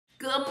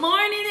Good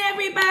morning,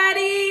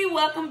 everybody.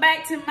 Welcome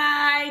back to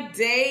my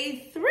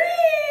day 3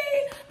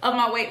 of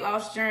my weight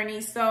loss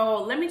journey.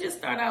 So let me just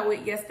start out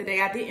with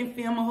yesterday. I didn't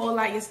film a whole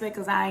lot yesterday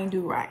because I ain't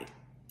do right.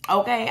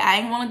 Okay, I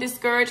ain't want to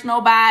discourage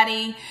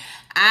nobody.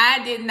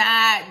 I did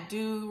not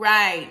do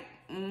right.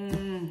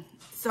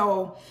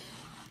 So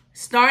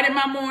started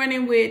my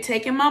morning with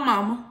taking my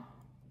mama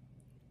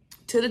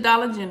to the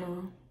Dollar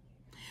General.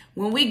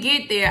 When we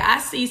get there, I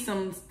see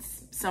some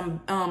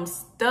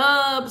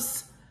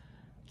Stubbs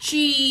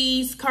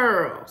cheese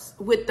curls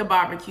with the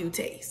barbecue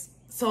taste.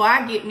 So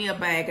I get me a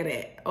bag of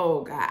that.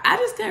 Oh God, I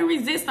just couldn't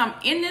resist. I'm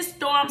in this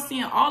store, I'm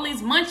seeing all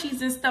these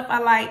munchies and stuff I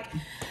like.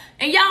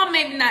 And y'all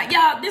maybe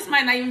not, this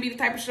might not even be the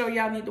type of show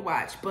y'all need to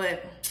watch,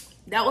 but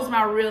that was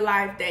my real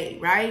life day,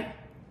 right?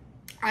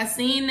 I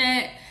seen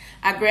that,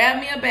 I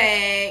grabbed me a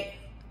bag,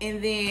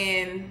 and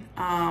then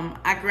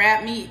I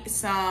grabbed me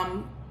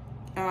some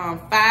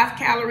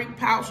 5-calorie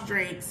pouch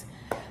drinks.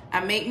 I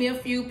made me a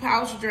few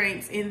pouch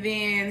drinks, and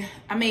then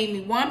I made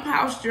me 1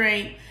 pouch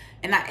drink,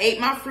 and I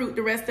ate my fruit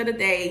the rest of the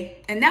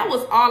day. And that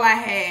was all I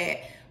had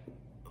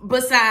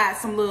besides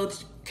some little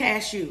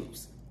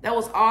cashews. That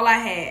was all I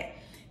had.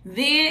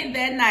 Then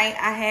that night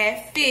I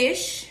had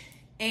fish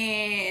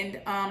and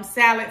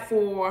salad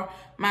for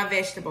my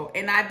vegetable.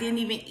 And I didn't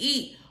even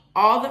eat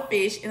all the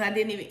fish, and I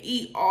didn't even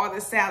eat all the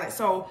salad.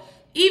 So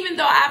even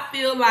though I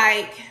feel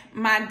like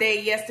my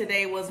day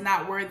yesterday was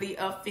not worthy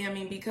of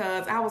filming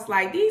because I was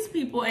like, these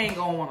people ain't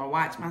gonna wanna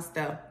watch my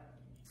stuff.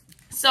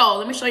 So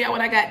let me show y'all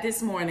what I got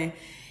this morning.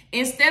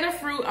 Instead of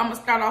fruit, I'm gonna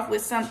start off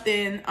with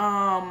something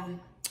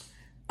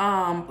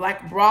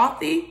like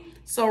brothy.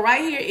 So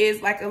right here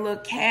is like a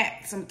little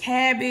some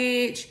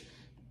cabbage,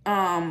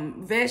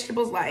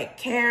 vegetables like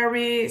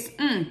carrots.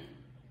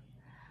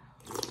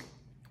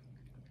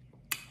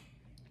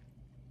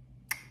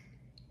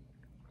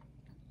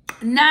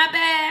 Not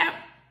bad.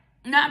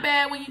 Not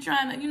bad when you're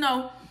trying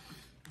to,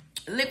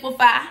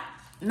 liquefy.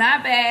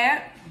 Not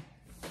bad.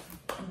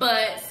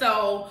 But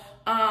so,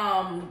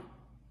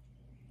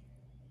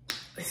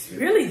 it's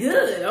really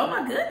good. Oh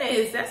my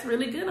goodness. That's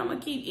really good. I'm going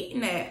to keep eating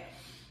that.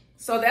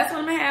 So that's what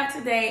I'm going to have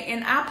today.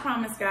 And I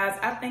promise, guys,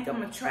 I think I'm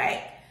going to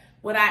track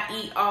what I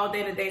eat all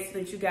day today so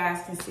that you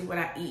guys can see what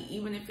I eat,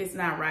 even if it's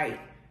not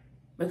right.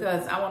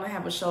 Because I want to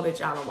have a show that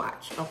y'all will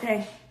watch.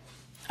 Okay?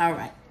 All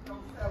right.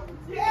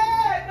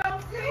 Yeah,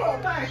 don't feel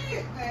like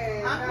it,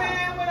 man. I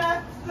mean, when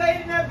I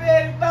laid in that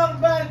bed and thought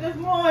about it this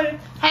morning.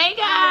 Hey,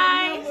 guys.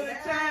 I remember the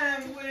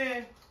time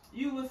when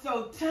you were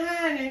so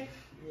tiny,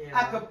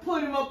 I could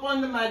put him up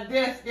under my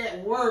desk at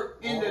work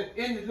in the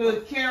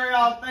little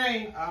carry-all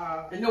thing,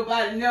 and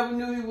nobody never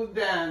knew he was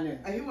down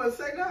there. And he wouldn't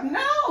say nothing?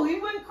 No, he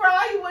wouldn't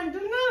cry. He wouldn't do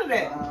none of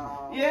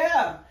that.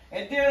 Yeah.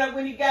 And then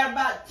when he got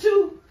about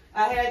 2,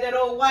 I had that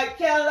old white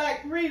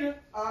Cadillac Rita.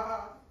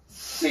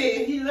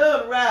 Shit, he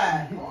loved to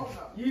ride.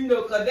 You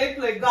know, because they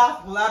play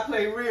gospel, I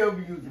play real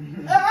music.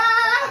 Hey,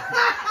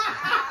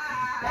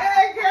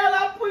 girl,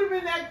 I put him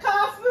in that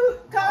car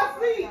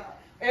seat,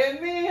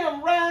 and me and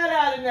him ride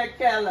out in that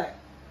Cadillac.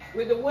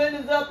 With the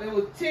windows up, it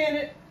was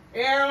tinted,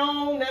 air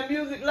on, that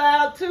music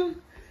loud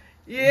too.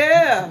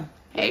 Yeah.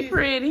 Hey,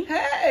 pretty.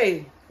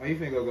 Hey. Where you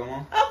finna go,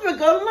 Mom? I'm finna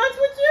go to lunch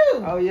with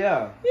you. Oh,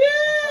 yeah.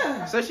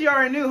 Yeah. So she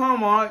already knew, huh,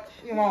 Mom?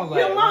 Your mom was like,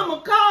 your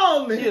mama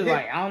called me. She was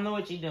like, I don't know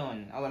what you're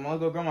doing. I was like, Mom,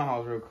 go to grandma's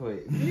house real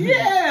quick.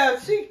 Yeah,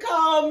 she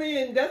called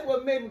me, and that's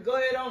what made me go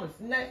ahead on and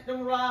snatch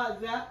them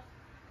rods out.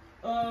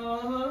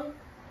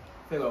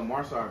 Say go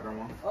Marshall,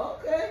 Grandma.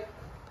 Okay.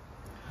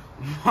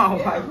 Mom,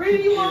 Yeah, like,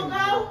 Rita, you want to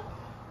go?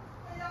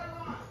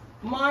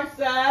 My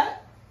side.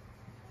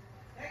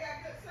 They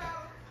got good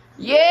salad.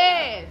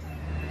 Yes.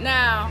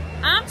 Now,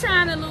 I'm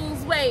trying to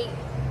lose weight,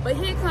 but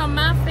here come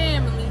my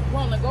family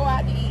wanting to go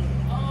out to eat.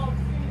 Oh,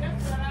 see,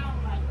 that's what I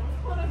don't like.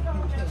 Don't put us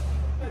on that.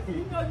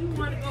 You know you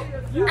want to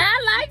go.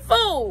 I like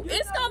food.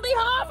 It's going to be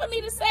hard for me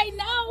to say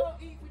no.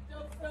 Eat with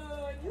your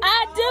son.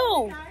 I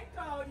do. I ain't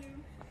call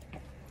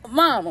you.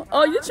 Mama,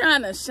 oh, you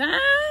trying to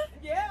shine?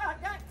 Yeah, I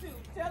got to.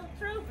 Tell the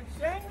truth and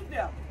shame the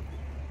devil.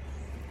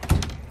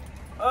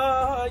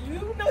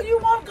 You know you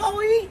want to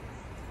go eat.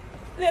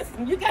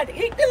 Listen, you got to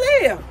eat to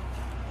live.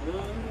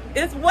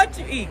 It's what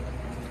you eat.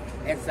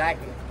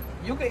 exactly.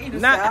 You can eat a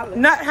Not salad.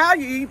 not how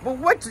you eat, but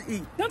what you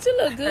eat. Don't you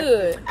look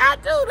good? I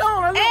do,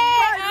 don't I? Hey,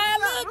 I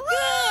look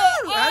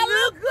good. I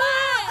look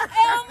good.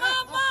 Oh,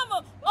 my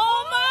mama.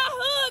 Oh, my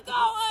hood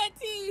go,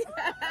 auntie.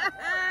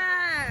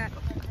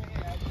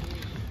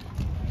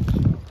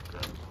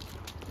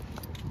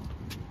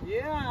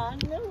 Yeah, I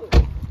knew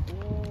it.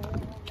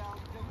 Y'all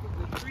think of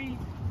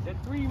the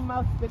three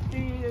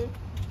musketeers.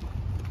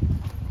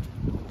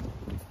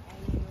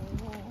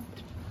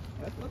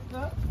 That's what's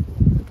up.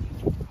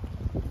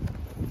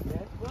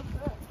 That's what's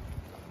up.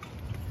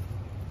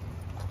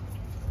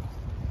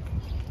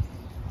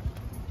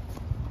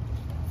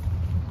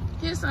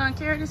 Here, son,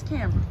 carry this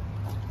camera.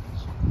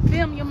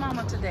 Film your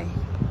mama today.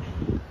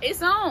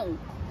 It's on.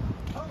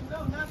 Oh,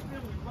 no, not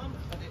really, mama.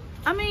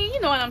 I mean,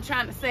 you know what I'm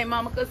trying to say,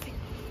 mama, because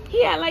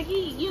He act like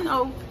he, you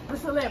know, a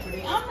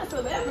celebrity. I'm a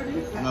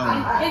celebrity. No.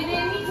 And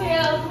then he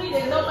tells me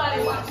that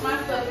nobody watch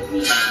my stuff if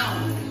he's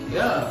on.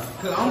 Yeah,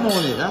 because I'm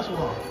on it. That's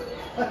why.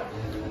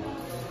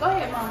 Go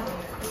ahead, Mom.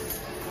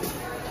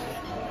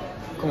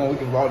 Come on, we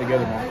can roll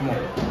together, Mom. Come on.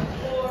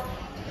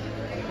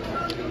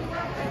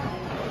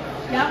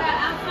 Y'all got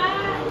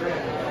outside?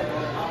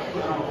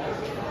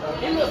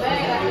 It look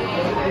bad out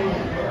here.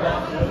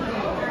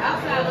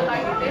 Outside look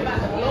like they about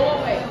to blow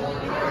away.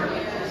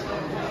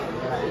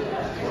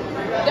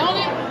 Don't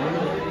it?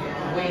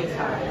 Way it's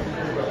hot.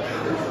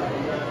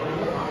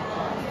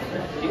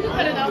 You can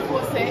cut it off for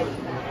a sec.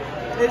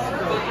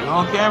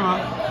 On camera.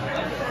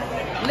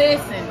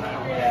 Listen,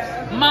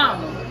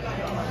 Mama.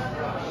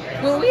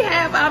 When we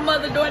have our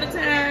mother-daughter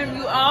time,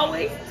 you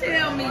always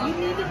tell me you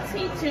need to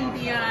teach him,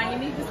 Dion. You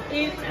need to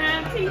spend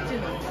time teaching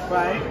him.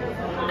 Right.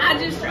 I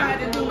just tried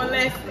to do my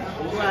lesson.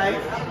 Right.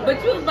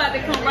 But you was about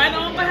to come right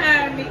on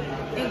behind me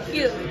and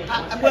kill me.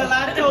 Well,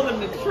 I told him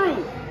the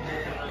truth.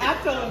 I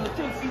told him the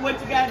truth. See, what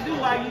you got to do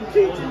while you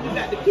teaching, you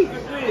got to keep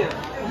it real.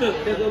 Look,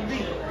 there's a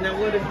beat. Now,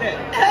 what is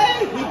that?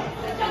 Hey!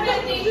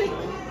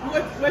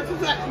 What you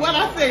say? What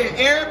I said?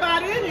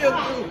 Everybody in your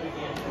group.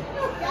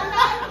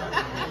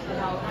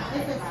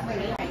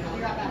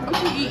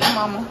 What you eating,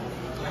 Mama?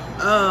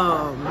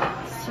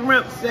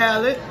 Shrimp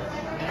salad.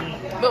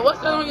 But what's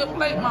that on your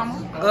plate, Mama?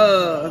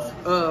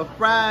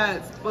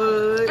 Fried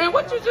spud. And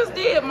what you just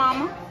did,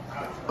 Mama?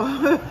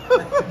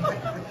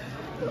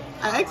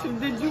 I asked him,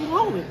 did you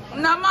want it?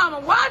 Now, Mama,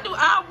 why do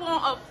I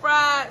want a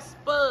fried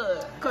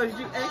spud? Because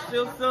you asked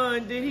your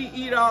son, did he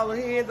eat all the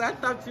heads? I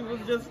thought you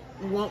was just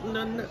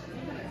wanting a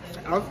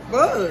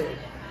spud.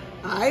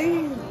 I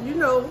ain't, you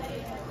know.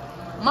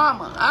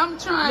 Mama, I'm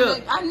trying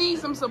Look, to, I need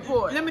some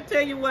support. Let me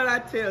tell you what I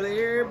tell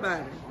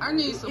everybody. I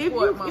need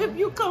support, Mama. If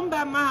you come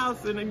by my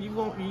house and you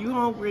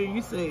hungry and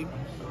you say,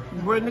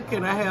 Brenda,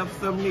 can I have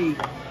some meat?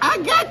 I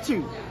got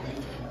you.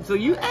 So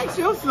you asked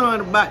your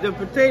son about the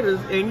potatoes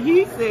and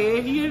he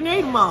said he didn't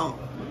eat them all.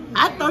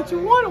 I thought you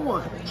wanted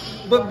one.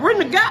 But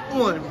Brenda got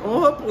one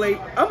on her plate.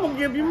 I'm going to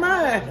give you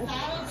mine.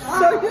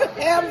 So you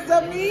have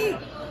something to eat.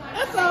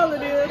 That's all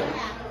it is.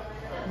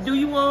 Do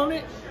you want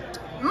it?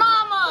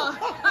 Mama!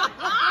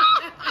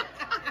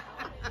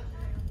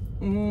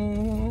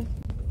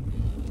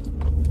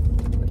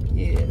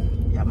 Yeah.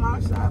 Yeah,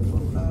 Marside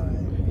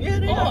food. Yeah,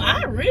 they Oh,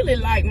 I really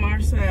like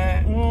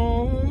Marside.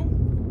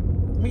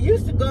 We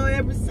used to go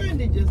every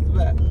Sunday just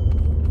about.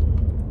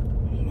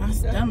 My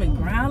stomach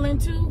growling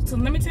too. So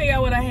let me tell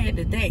y'all what I had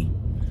today.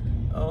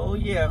 Oh,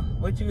 yeah.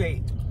 What you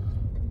ate?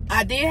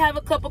 I did have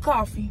a cup of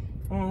coffee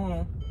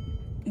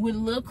with a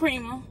little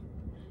creamer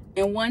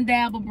and 1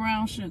 dab of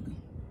brown sugar.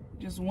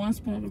 Just 1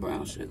 spoon of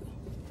brown sugar.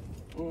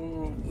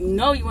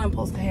 No, you weren't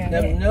supposed to have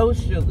that. No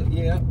sugar,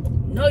 yeah.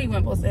 No, you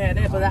weren't supposed to have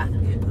that, but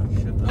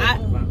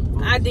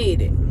I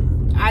did it.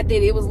 I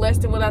did it. It was less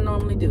than what I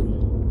normally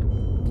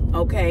do.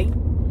 Okay.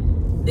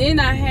 Then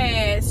I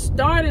had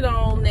started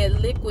on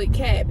that liquid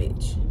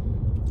cabbage.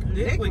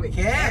 Liquid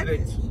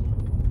cabbage?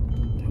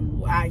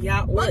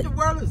 Y'all, What the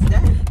world is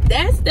that?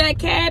 That's that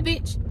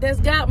cabbage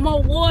that's got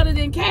more water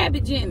than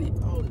cabbage in it.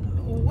 Oh,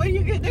 where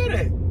you get that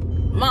at?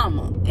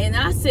 Mama. And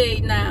I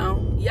said,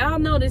 now, y'all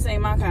know this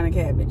ain't my kind of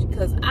cabbage.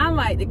 Because I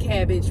like the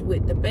cabbage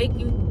with the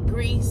bacon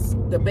grease,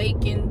 the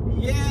bacon.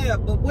 Yeah,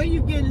 but where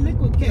you getting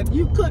liquid cabbage?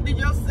 You cooked it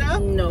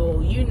yourself? No,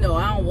 you know,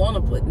 I don't want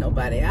to put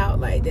nobody out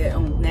like that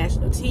on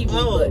national TV.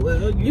 Oh, but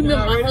well, you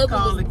remember my husband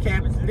call the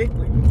cabbage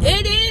liquid.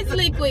 It is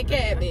liquid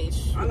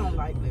cabbage. I don't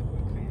like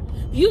liquid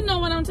cabbage. You know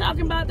what I'm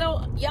talking about,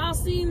 though? Y'all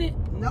seen it?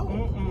 No.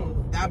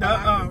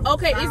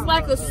 Okay, it's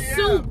like a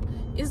soup.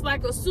 It's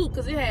like a soup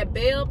because it had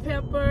bell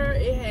pepper,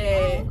 it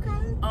had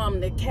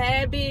the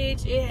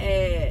cabbage, it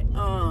had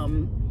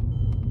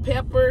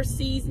pepper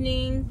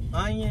seasoning,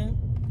 onion.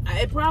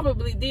 It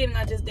probably did, and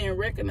I just didn't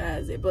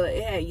recognize it. But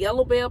it had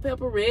yellow bell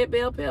pepper, red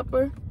bell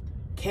pepper,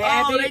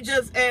 cabbage. Oh, they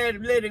just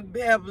let it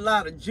have a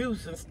lot of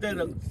juice instead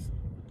of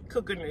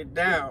cooking it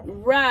down.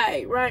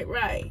 Right.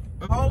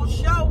 The whole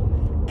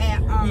show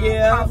at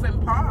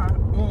Coffin Park.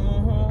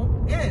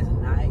 It is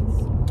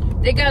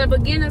nice. They got a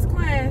beginner's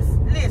class.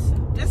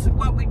 Listen, this is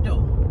what we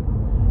do.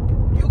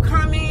 You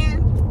come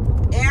in,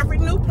 every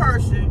new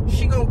person,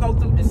 she gonna go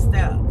through the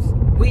steps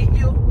with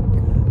you.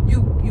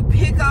 You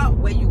pick up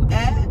where you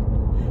at,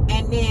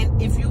 and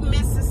then if you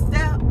miss a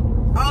step,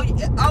 all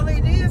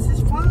it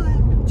is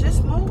fun.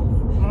 Just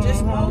move.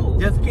 Just move.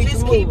 Just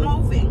keep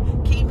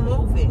moving. Keep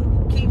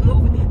moving. Keep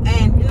moving.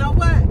 And you know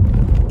what?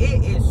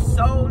 It is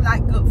so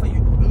good for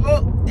you.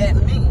 Look at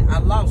me. I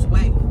lost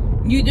weight.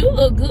 You do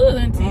look good,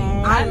 Auntie.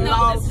 I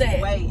lost noticed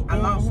that. Weight. I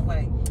lost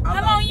weight.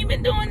 How long you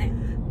been doing it?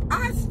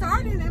 I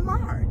started in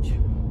March.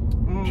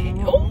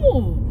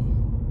 Ooh.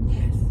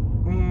 Yes.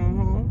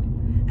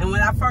 And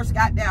when I first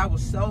got there, I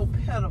was so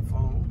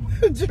pitiful.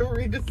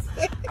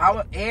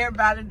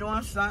 Everybody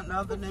doing something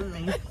other than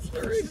me.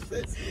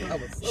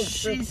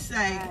 She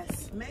said,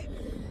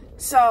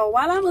 so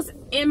while I was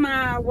in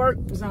my work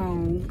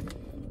zone,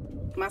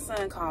 my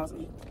son calls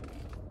me.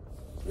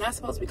 Not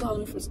supposed to be calling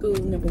me from school,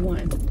 number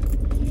one.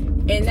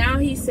 And now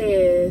he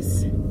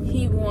says,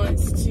 he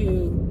wants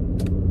to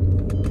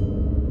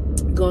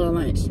go to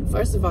lunch.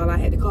 First of all, I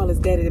had to call his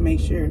daddy to make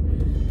sure.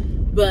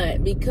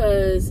 But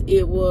because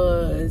it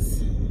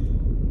was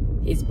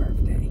his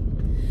birthday.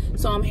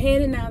 So I'm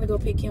heading now to go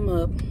pick him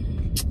up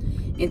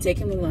and take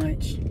him to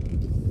lunch.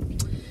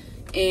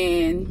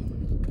 And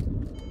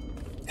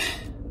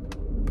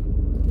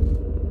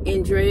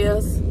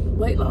Andrea's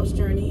weight loss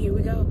journey, here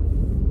we go.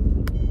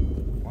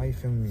 Why you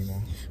filming me,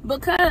 Mom?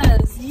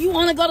 Because you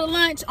want to go to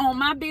lunch on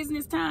my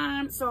business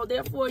time, so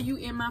therefore you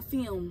in my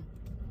film.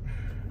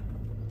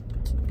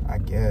 I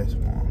guess,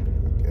 Mom.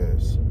 I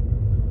guess.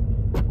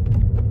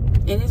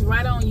 And it's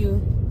right on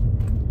you.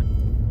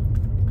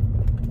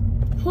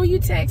 Who you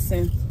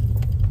texting?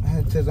 I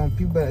had to text on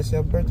people that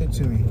said birthday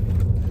to me.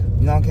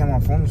 You know I came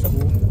on phone to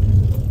school.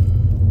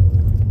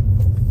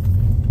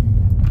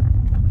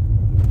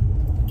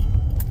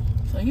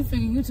 So you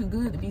figure you too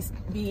good to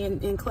be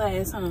in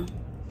class, huh?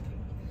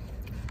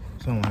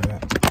 Something like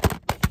that.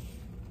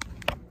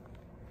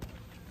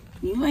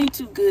 You ain't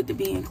too good to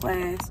be in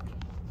class.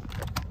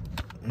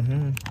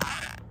 Mm-hmm.